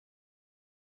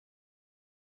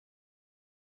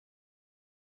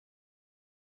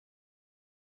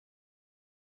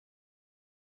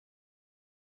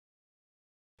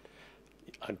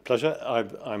Pleasure.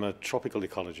 I'm a tropical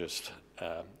ecologist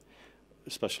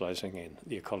specializing in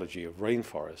the ecology of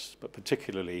rainforests, but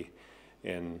particularly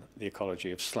in the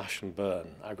ecology of slash and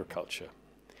burn agriculture.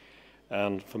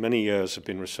 And for many years I've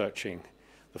been researching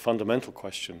the fundamental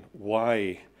question,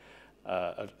 why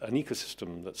an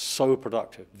ecosystem that's so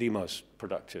productive, the most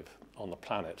productive on the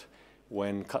planet,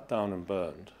 when cut down and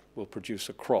burned, will produce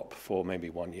a crop for maybe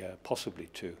 1 year, possibly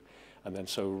 2, and then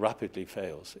so rapidly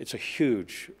fails. It's a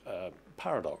huge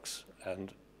paradox,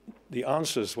 and the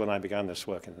answers when I began this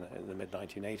work in the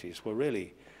mid-1980s were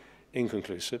really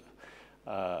inconclusive.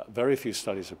 Very few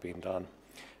studies have been done,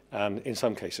 and in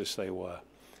some cases they were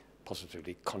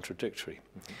positively contradictory.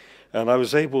 Mm-hmm. And I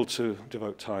was able to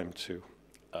devote time to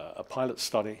a pilot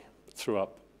study, threw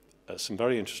up some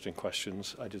very interesting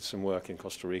questions. I did some work in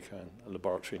Costa Rica and a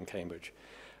laboratory in Cambridge,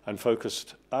 and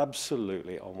focused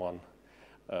absolutely on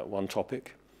one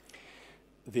topic.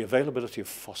 The availability of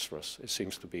phosphorus, it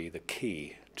seems to be the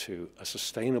key to a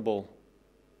sustainable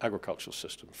agricultural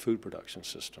system, food production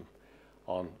system,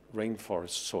 on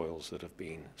rainforest soils that have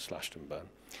been slashed and burned.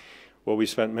 Well, we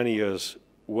spent many years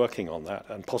working on that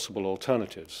and possible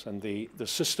alternatives, and the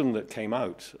system that came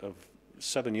out of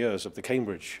 7 years of the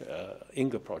Cambridge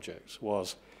Inga projects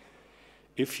was,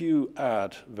 if you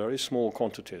add very small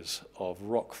quantities of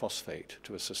rock phosphate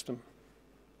to a system,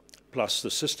 plus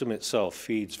the system itself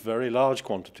feeds very large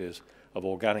quantities of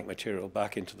organic material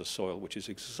back into the soil, which is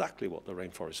exactly what the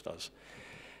rainforest does,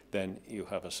 then you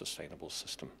have a sustainable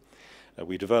system.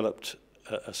 We developed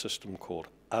a system called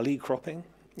alley cropping,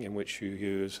 in which you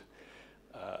use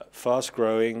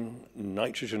fast-growing,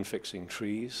 nitrogen-fixing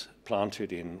trees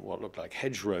planted in what look like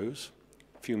hedgerows,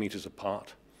 a few meters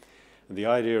apart. And the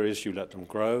idea is you let them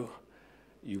grow,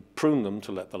 you prune them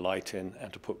to let the light in,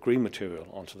 and to put green material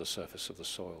onto the surface of the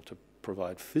soil to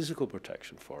provide physical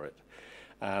protection for it,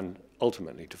 and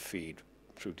ultimately to feed,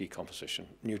 through decomposition,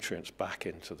 nutrients back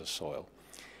into the soil.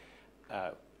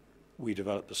 We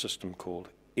developed a system called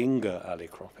Inga alley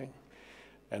cropping,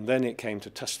 and then it came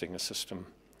to testing a system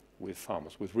with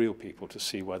farmers, with real people, to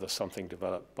see whether something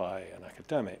developed by an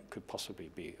academic could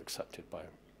possibly be accepted by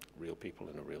real people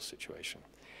in a real situation.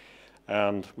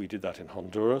 And we did that in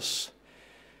Honduras,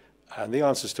 and the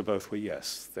answers to both were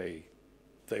yes. They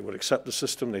would accept the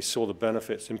system, they saw the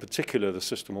benefits. In particular, the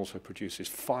system also produces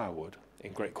firewood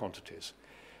in great quantities,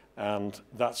 and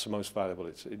that's the most valuable.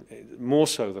 It's more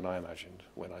so than I imagined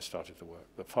when I started the work.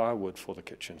 The firewood for the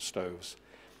kitchen stoves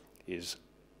is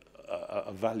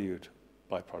a valued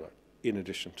byproduct, in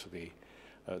addition to the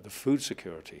food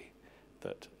security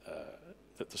that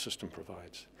the system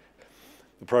provides.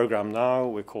 The program now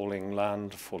we're calling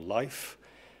Land for Life.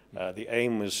 The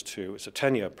aim is to, it's a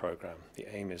 10-year program, the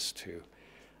aim is to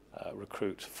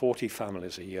recruit 40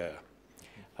 families a year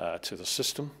to the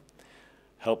system,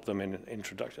 help them in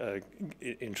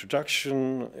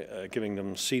introduction, giving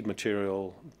them seed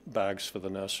material, bags for the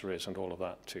nurseries and all of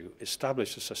that, to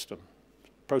establish the system.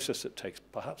 Process that takes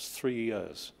perhaps 3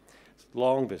 years. It's a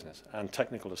long business, and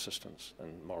technical assistance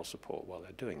and moral support while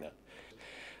they're doing that.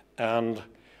 And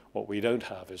what we don't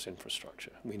have is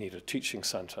infrastructure. We need a teaching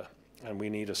center, and we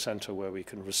need a center where we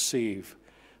can receive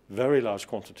very large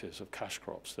quantities of cash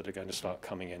crops that are going to start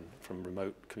coming in from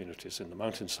remote communities in the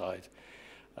mountainside,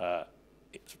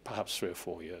 it's perhaps 3 or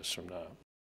 4 years from now.